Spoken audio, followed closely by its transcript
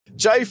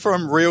Jay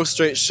from Real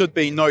Street should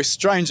be no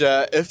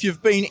stranger if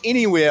you've been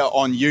anywhere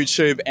on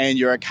YouTube and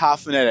you're a car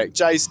fanatic.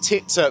 Jay's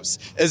Tech Tips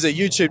is a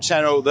YouTube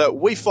channel that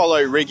we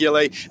follow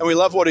regularly, and we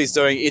love what he's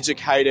doing,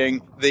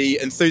 educating the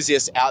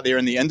enthusiasts out there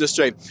in the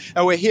industry.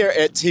 And we're here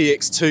at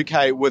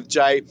TX2K with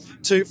Jay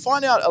to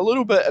find out a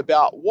little bit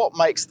about what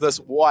makes this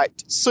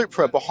white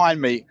Supra behind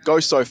me go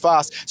so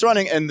fast. It's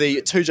running in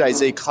the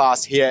 2JZ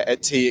class here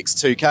at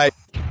TX2K.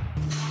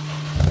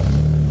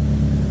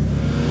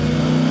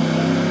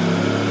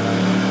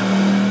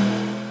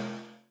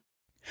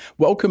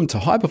 Welcome to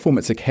High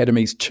Performance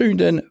Academy's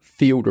Tuned In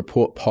Field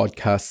Report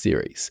podcast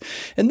series.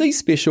 In these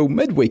special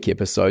midweek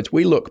episodes,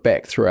 we look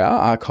back through our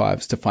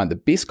archives to find the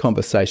best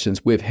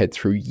conversations we've had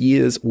through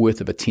years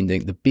worth of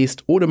attending the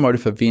best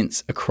automotive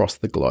events across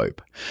the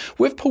globe.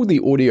 We've pulled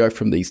the audio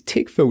from these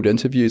tech-filled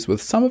interviews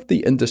with some of the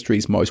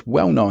industry's most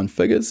well-known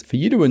figures for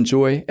you to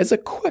enjoy as a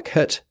quick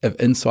hit of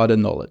insider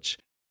knowledge.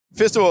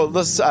 First of all,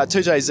 this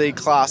 2JZ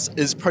class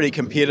is pretty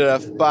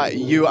competitive, but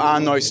you are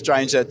no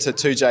stranger to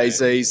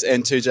 2JZs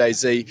and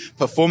 2JZ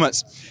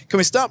performance. Can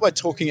we start by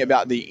talking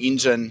about the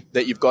engine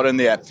that you've got in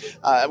there?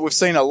 We've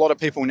seen a lot of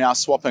people now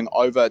swapping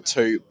over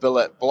to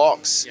billet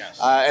blocks,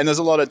 and there's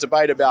a lot of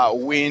debate about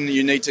when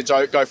you need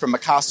to go from a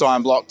cast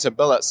iron block to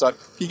billet. So can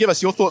you give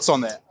us your thoughts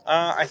on that?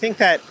 I think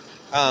that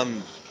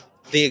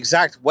the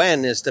exact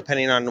when is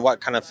depending on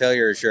what kind of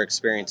failures you're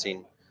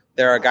experiencing.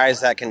 There are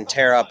guys that can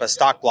tear up a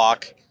stock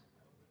block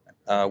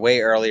way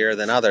earlier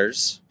than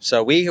others.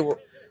 So we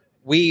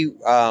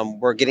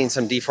were getting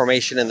some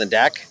deformation in the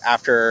deck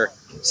after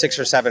 6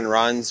 or 7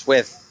 runs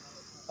with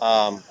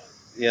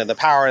the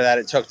power that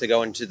it took to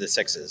go into the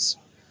 6s.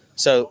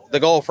 So the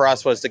goal for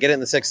us was to get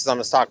in the 6s on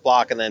a stock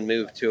block and then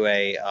move to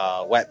a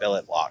wet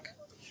billet block.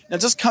 Now,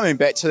 just coming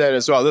back to that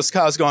as well, this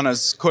car's gone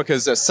as quick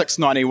as a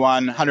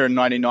 691,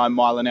 199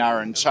 mile an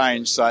hour and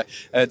change, so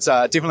it's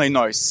definitely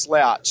no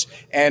slouch.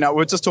 And we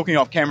were just talking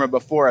off camera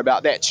before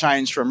about that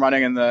change from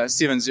running in the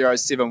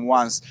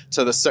 7071s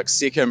to the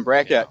 6-second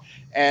bracket.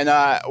 And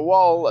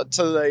while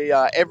to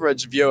the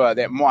average viewer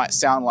that might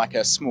sound like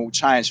a small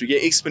change, we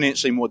get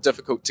exponentially more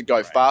difficult to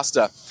go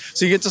faster.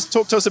 So you could just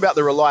talk to us about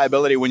the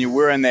reliability when you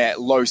were in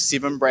that low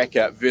 7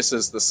 bracket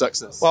versus the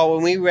 6s. Well,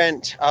 when we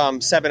went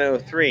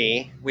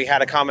 703, we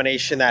had a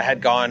combination that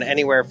had gone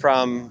anywhere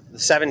from the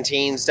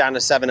 17s down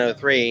to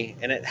 703,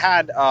 and it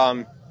had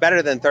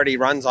better than 30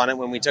 runs on it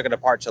when we took it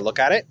apart to look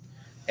at it.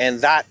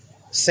 And that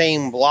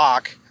same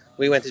block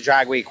we went to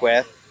drag week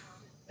with,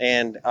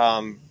 and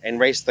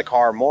raced the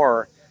car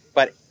more.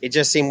 But it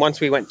just seemed once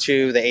we went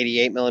to the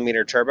 88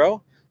 millimeter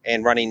turbo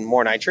and running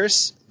more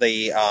nitrous,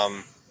 the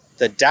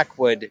deck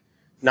would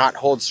not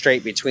hold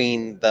straight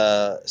between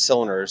the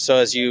cylinders. So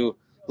as you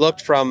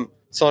looked from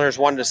cylinders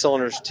 1 to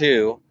cylinders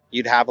 2,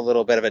 you'd have a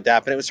little bit of a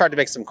depth, and it would start to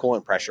make some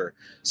coolant pressure.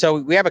 So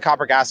we have a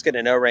copper gasket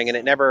and an O-ring, and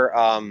it never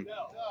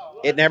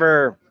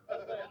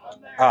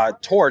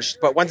torched.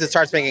 But once it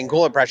starts making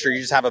coolant pressure,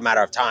 you just have a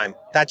matter of time.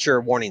 That's your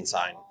warning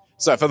sign.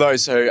 So for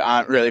those who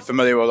aren't really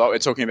familiar with what we're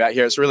talking about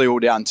here, it's really all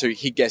down to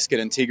head gasket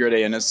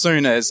integrity. And as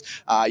soon as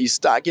you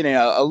start getting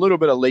a little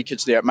bit of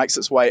leakage there, it makes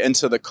its way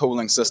into the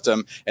cooling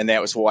system. And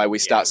that was why we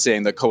start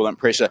seeing the coolant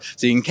pressure.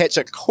 So you can catch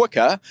it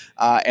quicker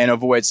and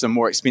avoid some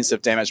more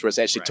expensive damage where it's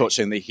actually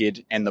torching the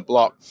head and the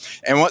block.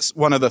 And what's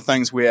one of the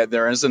things where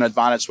there is an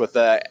advantage with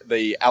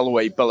the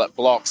alloy billet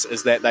blocks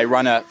is that they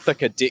run a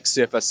thicker deck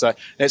surface. So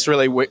that's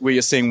really where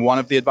you're seeing one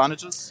of the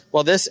advantages.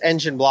 Well, this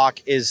engine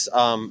block is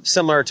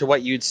similar to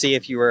what you'd see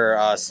if you were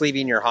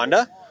sleeving your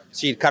Honda.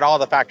 So you'd cut all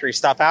the factory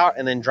stuff out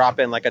and then drop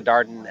in like a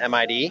Darden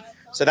MID.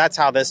 So that's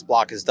how this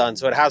block is done.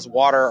 So it has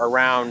water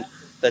around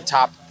the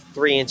top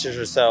 3 inches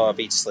or so of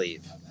each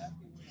sleeve.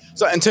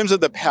 So in terms of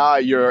the power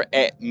you're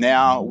at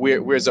now,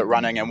 where is it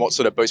running and what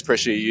sort of boost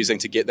pressure are you using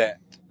to get that?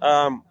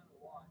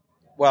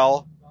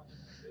 Well,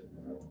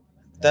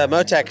 the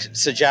Motec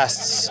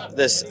suggests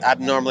this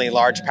abnormally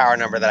large power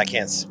number that I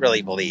can't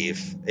really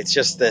believe. It's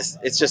just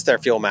their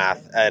fuel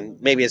math,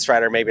 and maybe it's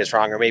right or maybe it's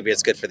wrong or maybe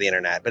it's good for the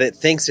internet, but it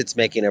thinks it's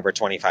making over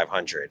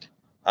 2,500.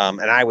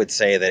 And I would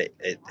say that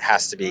it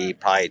has to be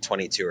probably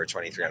 22 or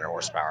 2,300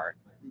 horsepower.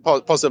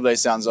 Possibly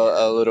sounds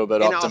a little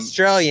bit optimistic. In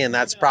Australian,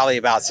 that's probably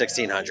about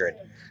 1,600.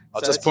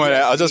 I'll just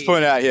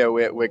point out here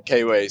we're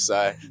Kiwi,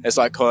 so it's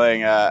like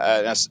calling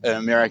an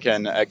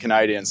American a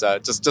Canadian. So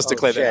just to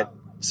clear that up.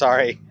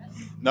 Sorry.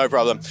 No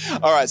problem.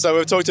 All right, so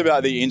we've talked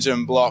about the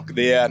engine block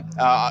there.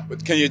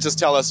 Can you just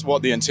tell us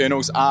what the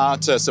internals are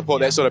to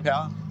support that sort of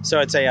power? So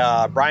it's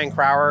a Brian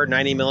Crower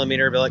 90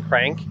 millimeter billet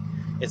crank.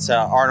 It's a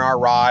R&R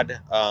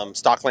rod,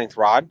 stock length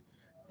rod.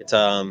 It's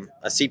a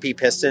CP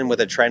piston with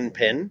a trend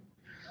pin,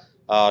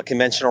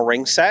 conventional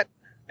ring set,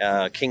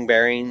 King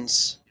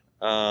bearings.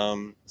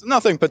 So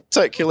nothing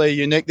particularly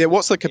unique there.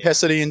 What's the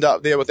capacity end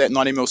up there with that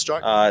 90 mil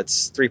stroke?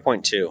 It's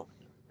 3.2,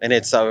 and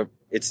it's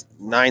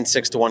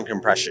 9/6 to 1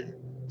 compression.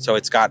 So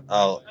it's got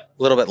a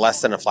little bit less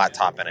than a flat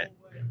top in it.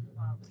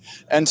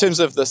 In terms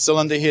of the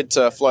cylinder head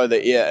to flow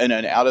the air in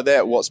and out of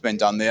that, what's been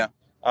done there?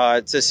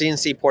 It's a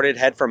CNC ported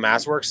head from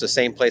Mazworks, the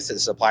same place that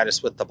supplied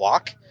us with the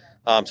block.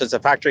 So it's a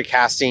factory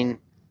casting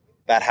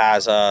that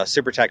has a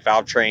SuperTech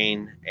valve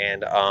train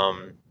and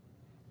a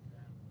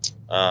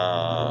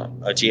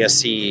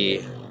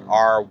GSC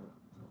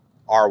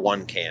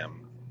R1 cam.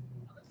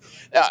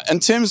 In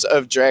terms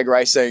of drag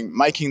racing,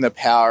 making the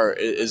power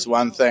is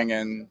one thing.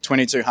 In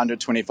 2200,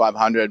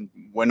 2500,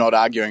 we're not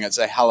arguing it's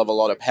a hell of a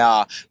lot of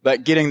power,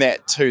 but getting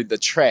that to the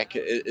track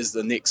is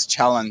the next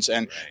challenge.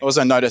 And I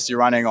also noticed you're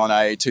running on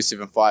a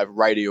 275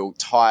 radial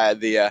tyre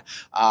there.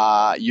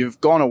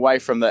 You've gone away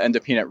from the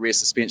independent rear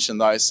suspension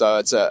though, so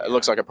it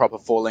looks like a proper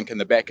 4-link in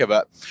the back of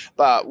it.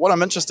 But what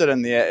I'm interested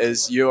in there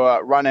is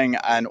you're running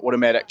an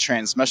automatic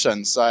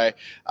transmission. So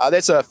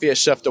that's a fair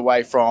shift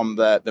away from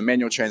the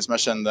manual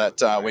transmission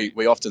that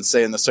we often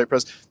see in the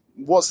Supras.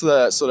 What's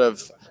the sort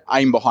of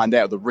aim behind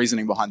that, or the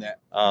reasoning behind that?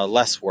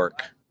 Less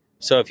work.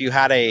 So if you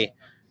had a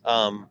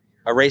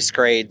race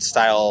grade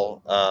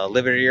style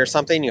Liberty or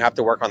something, you have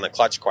to work on the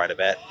clutch quite a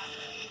bit.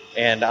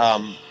 And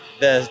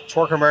the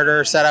torque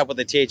converter setup with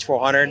the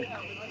TH400,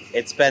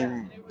 it's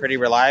been pretty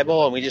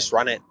reliable, and we just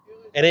run it.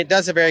 And it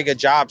does a very good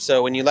job.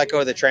 So when you let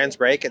go of the trans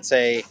brake, it's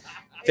a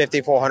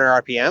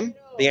 5,400 RPM.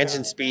 The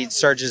engine speed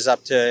surges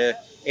up to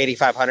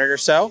 8,500 or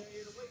so.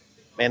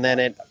 And then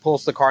it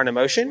pulls the car into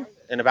motion.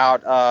 And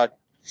about a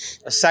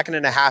second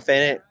and a half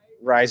in, it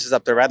rises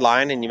up the red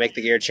line, and you make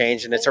the gear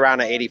change. And it's around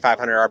an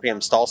 8,500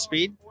 RPM stall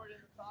speed.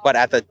 But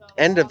at the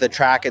end of the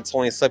track, it's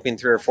only slipping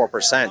 3 or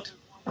 4%.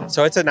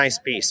 So it's a nice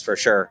piece for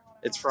sure.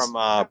 It's from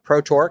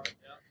Pro Torque,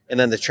 and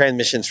then the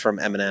transmission's from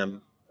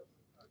M&M.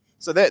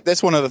 So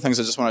that's one of the things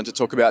I just wanted to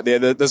talk about there.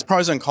 There's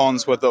pros and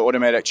cons with the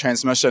automatic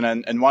transmission,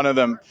 and one of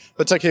them,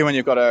 particularly when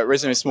you've got a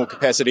reasonably small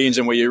capacity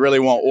engine where you really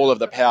want all of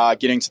the power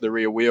getting to the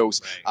rear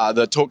wheels,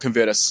 the torque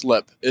converter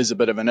slip is a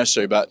bit of an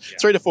issue. But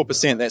 3 to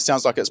 4%, that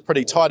sounds like it's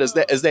pretty tight. Is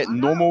that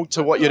normal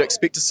to what you'd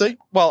expect to see?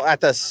 Well,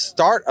 at the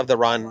start of the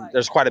run,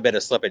 there's quite a bit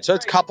of slippage. So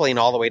it's coupling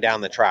all the way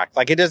down the track.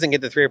 Like, it doesn't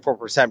get to 3 or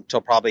 4%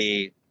 until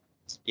probably,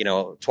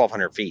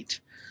 1,200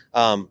 feet.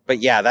 But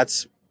yeah,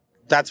 that's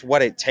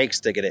what it takes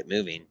to get it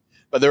moving.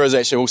 But there is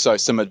actually also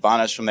some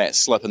advantage from that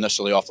slip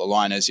initially off the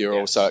line, as you're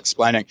also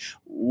explaining.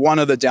 One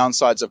of the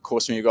downsides, of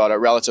course, when you've got a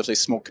relatively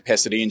small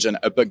capacity engine,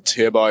 a big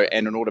turbo,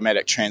 and an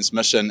automatic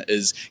transmission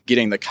is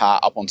getting the car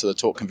up onto the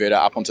torque converter,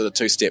 up onto the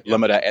two-step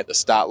limiter at the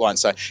start line.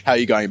 So how are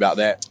you going about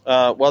that?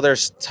 Well,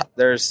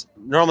 there's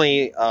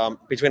normally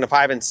between a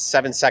 5 and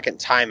 7 second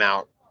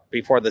timeout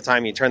before the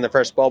time you turn the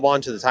first bulb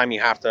on to the time you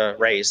have to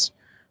race.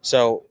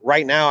 So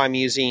right now I'm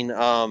using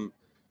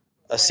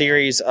a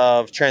series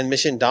of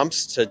transmission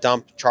dumps to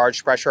dump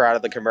charge pressure out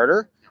of the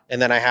converter.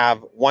 And then I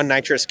have one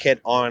nitrous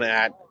kit on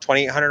at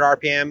 2,800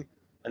 RPM,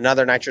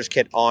 another nitrous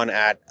kit on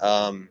at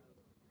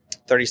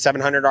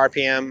 3,700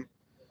 RPM.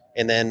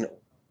 And then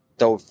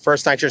the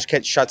first nitrous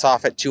kit shuts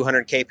off at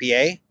 200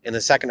 kPa, and the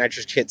second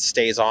nitrous kit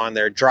stays on.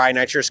 They're dry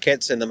nitrous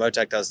kits, and the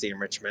Motec does the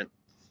enrichment.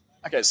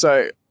 Okay,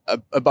 so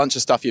a bunch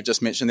of stuff you've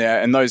just mentioned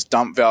there, and those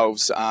dump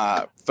valves,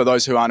 for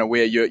those who aren't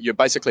aware, you're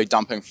basically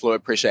dumping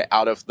fluid pressure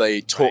out of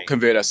the torque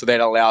converter, so that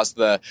allows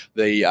the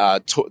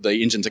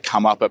engine to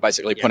come up, but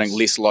basically putting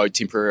less load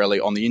temporarily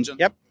on the engine.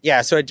 Yep.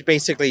 Yeah. So it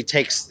basically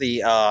takes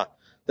the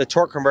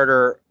torque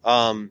converter,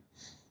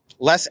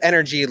 less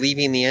energy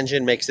leaving the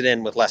engine, makes it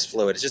in with less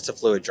fluid. It's just a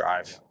fluid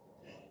drive.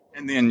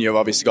 And then you've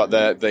obviously got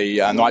the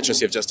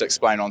nitrous you've just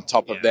explained on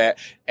top of that.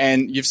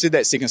 And you've said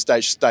that second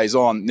stage stays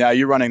on. Now, are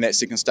you running that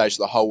second stage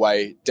the whole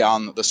way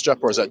down the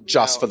strip, or is it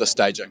just for the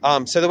staging?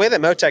 So the way that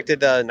Motec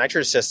did the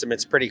nitrous system,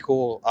 it's pretty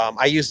cool.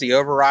 I use the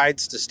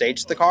overrides to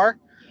stage the car.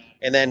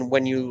 And then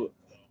when you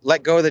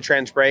let go of the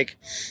trans brake,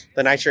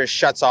 the nitrous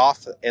shuts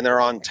off, and they're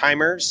on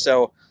timers.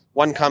 So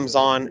one comes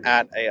on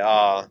at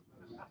a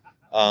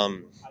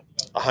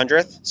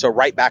 100th, so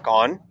right back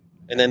on.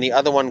 And then the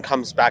other one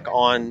comes back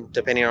on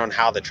depending on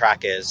how the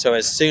track is. So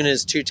as soon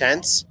as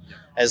 2/10,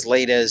 as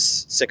late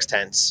as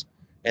 6/10.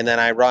 And then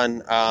I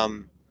run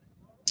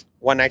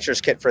one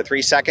nitrous kit for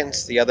 3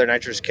 seconds, the other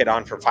nitrous kit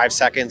on for 5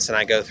 seconds, and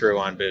I go through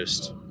on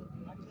boost.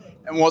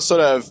 And what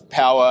sort of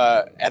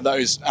power are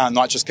those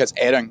nitrous kits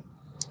adding?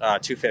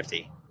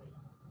 250.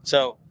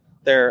 So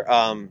they're,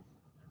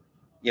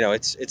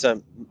 it's a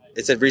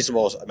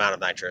reasonable amount of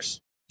nitrous.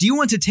 Do you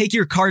want to take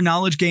your car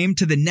knowledge game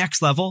to the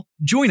next level?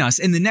 Join us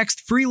in the next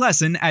free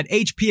lesson at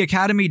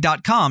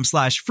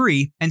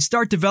hpacademy.com/free and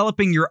start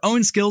developing your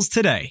own skills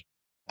today.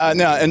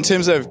 Now, in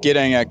terms of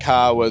getting a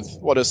car with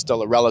what is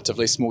still a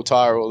relatively small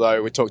tyre,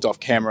 although we talked off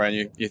camera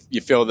and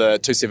you feel the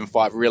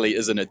 275 really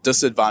isn't a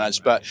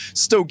disadvantage, but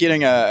still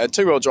getting a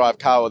two-wheel drive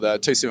car with a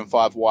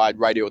 275 wide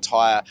radial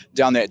tyre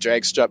down that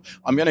drag strip,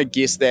 I'm going to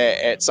guess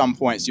that at some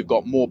points you've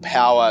got more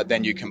power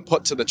than you can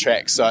put to the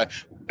track. So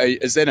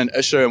is that an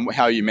issue, and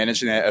how are you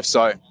managing that, if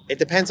so? It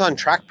depends on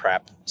track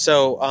prep.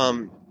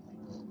 So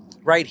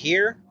right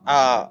here,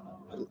 I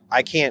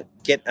can't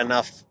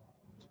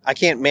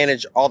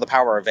manage all the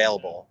power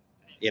available,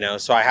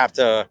 so I have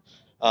to,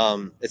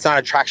 it's not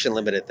a traction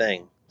limited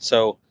thing.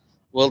 So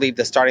we'll leave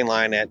the starting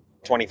line at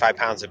 25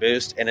 pounds of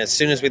boost. And as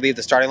soon as we leave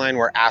the starting line,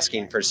 we're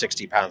asking for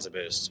 60 pounds of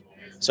boost.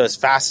 So as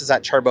fast as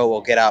that turbo will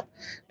get up,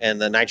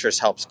 and the nitrous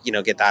helps,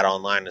 get that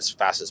online as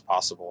fast as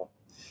possible.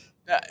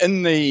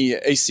 In the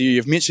ECU,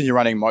 you've mentioned you're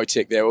running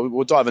Motec there.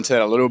 We'll dive into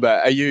that a little bit.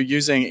 Are you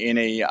using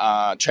any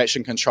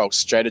traction control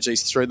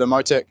strategies through the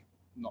Motec?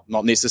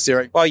 Not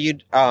necessary? Well,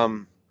 you'd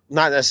not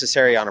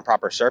necessary on a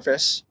proper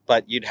surface,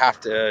 but you'd have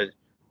to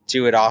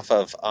do it off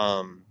of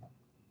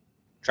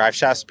drive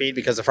shaft speed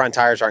because the front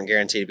tires aren't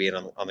guaranteed to be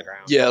on the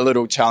ground. Yeah, a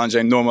little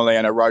challenging. Normally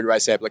in a road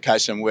race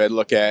application, we'd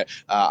look at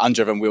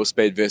undriven wheel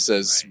speed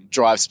versus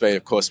drive speed,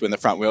 of course, when the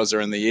front wheels are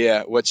in the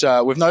air, which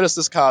we've noticed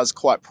this car is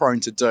quite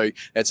prone to do.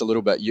 It's a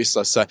little bit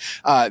useless. So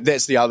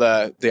that's the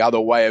other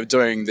way of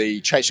doing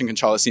the traction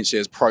control, essentially,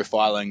 is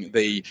profiling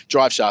the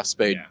drive shaft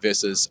speed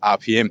versus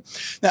RPM.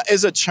 Now,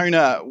 as a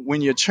tuner,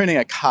 when you're tuning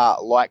a car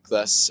like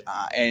this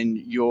and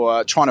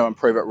you're trying to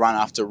improve it run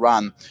after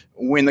run,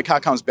 when the car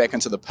comes back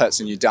into the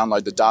pits and you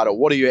download the data,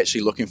 what are you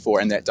actually looking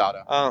for in that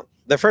data?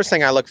 The first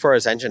thing I look for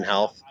is engine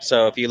health.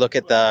 So if you look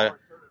at the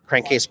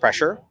crankcase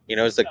pressure,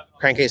 is the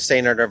crankcase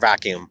staying under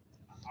vacuum?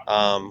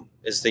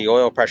 Is the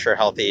oil pressure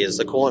healthy? Is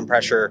the coolant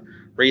pressure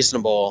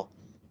reasonable?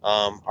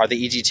 Are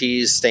the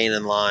EGTs staying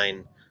in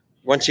line?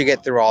 Once you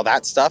get through all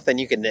that stuff, then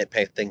you can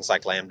nitpick things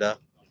like lambda.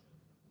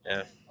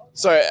 Yeah.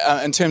 So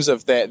in terms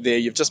of that there,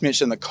 you've just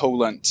mentioned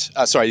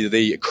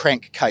the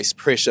crankcase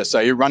pressure.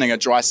 So you're running a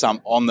dry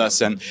sump on this,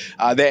 and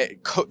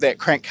that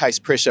crankcase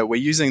pressure, we're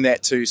using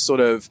that to sort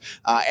of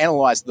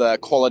analyse the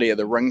quality of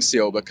the ring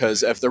seal,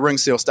 because if the ring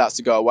seal starts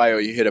to go away or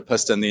you hit a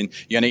piston, then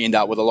you're going to end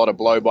up with a lot of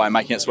blow-by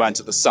making its way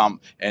into the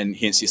sump, and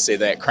hence you see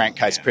that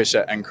crankcase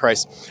pressure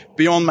increase.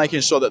 Beyond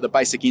making sure that the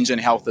basic engine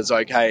health is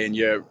okay and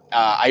you're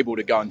able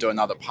to go and do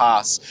another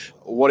pass,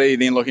 what are you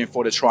then looking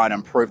for to try and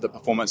improve the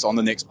performance on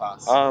the next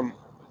pass?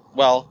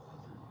 Well,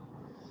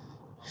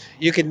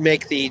 you could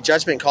make the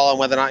judgment call on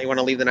whether or not you want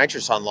to leave the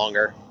nitrous on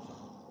longer.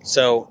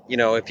 So,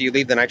 if you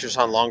leave the nitrous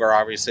on longer,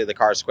 obviously the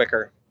car is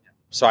quicker.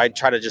 So I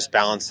try to just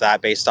balance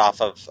that based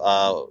off of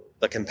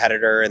the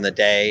competitor and the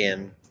day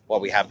and what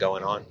we have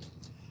going on.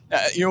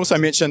 You also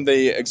mentioned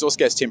the exhaust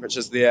gas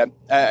temperatures there.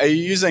 Are you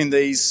using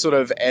these sort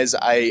of as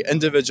a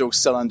individual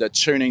cylinder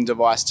tuning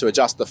device to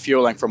adjust the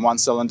fueling from one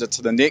cylinder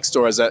to the next,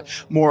 or is it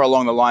more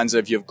along the lines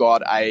of you've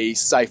got a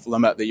safe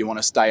limit that you want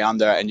to stay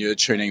under and you're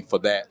tuning for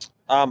that?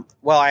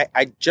 Well,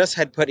 I just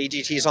had put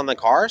EGTs on the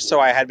car, so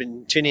I had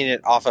been tuning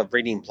it off of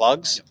reading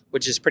plugs,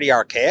 which is pretty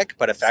archaic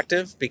but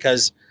effective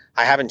because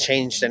I haven't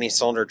changed any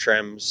cylinder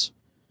trims.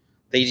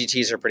 The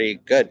EGTs are pretty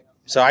good.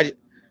 So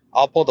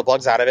I'll pull the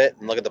plugs out of it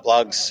and look at the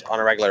plugs on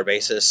a regular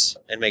basis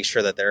and make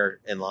sure that they're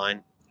in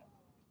line.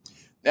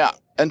 Now,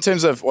 in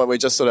terms of what we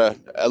just sort of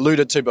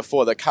alluded to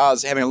before, the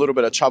car's having a little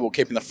bit of trouble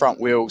keeping the front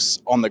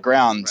wheels on the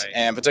ground, right.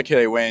 And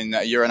particularly when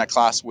you're in a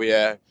class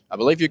where I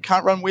believe you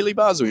can't run wheelie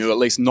bars, or you're at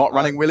least not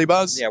running wheelie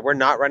bars? Yeah, we're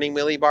not running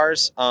wheelie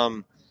bars.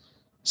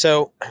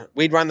 So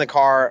we'd run the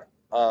car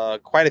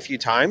quite a few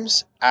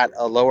times at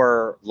a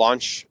lower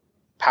launch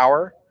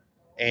power,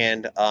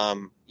 and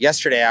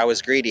yesterday I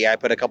was greedy. I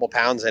put a couple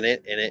pounds in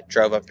it, and it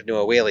drove up into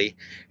a wheelie.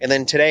 And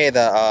then today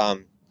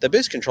the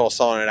boost control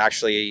solenoid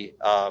actually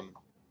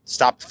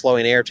stopped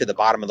flowing air to the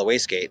bottom of the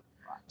wastegate.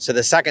 So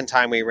the second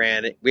time we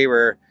ran it, we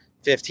were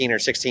 15 or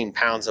 16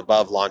 pounds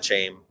above launch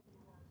aim.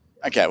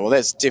 Okay, well,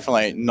 that's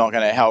definitely not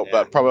going to help,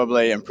 but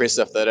probably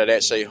impressive that it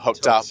actually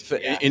hooked up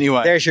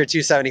anyway. There's your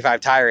 275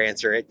 tire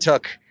answer. It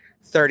took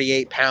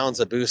 38 pounds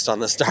of boost on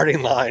the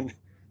starting line.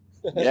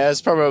 Yeah,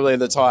 it's probably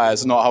the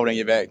tyres not holding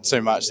you back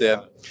too much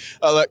there.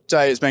 Oh, look,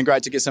 Jay, it's been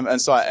great to get some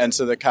insight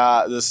into the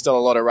car. There's still a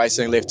lot of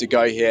racing left to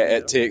go here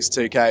at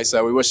TX2K,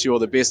 so we wish you all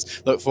the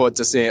best. Look forward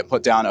to seeing it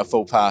put down a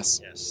full pass.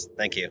 Yes,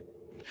 thank you.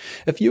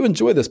 If you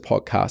enjoy this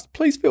podcast,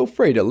 please feel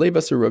free to leave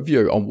us a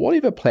review on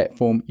whatever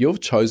platform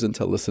you've chosen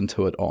to listen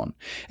to it on.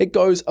 It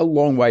goes a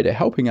long way to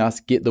helping us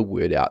get the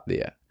word out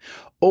there.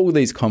 All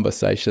these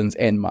conversations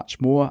and much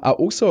more are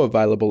also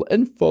available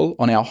in full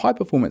on our High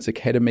Performance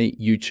Academy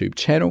YouTube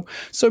channel,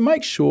 so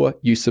make sure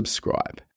you subscribe.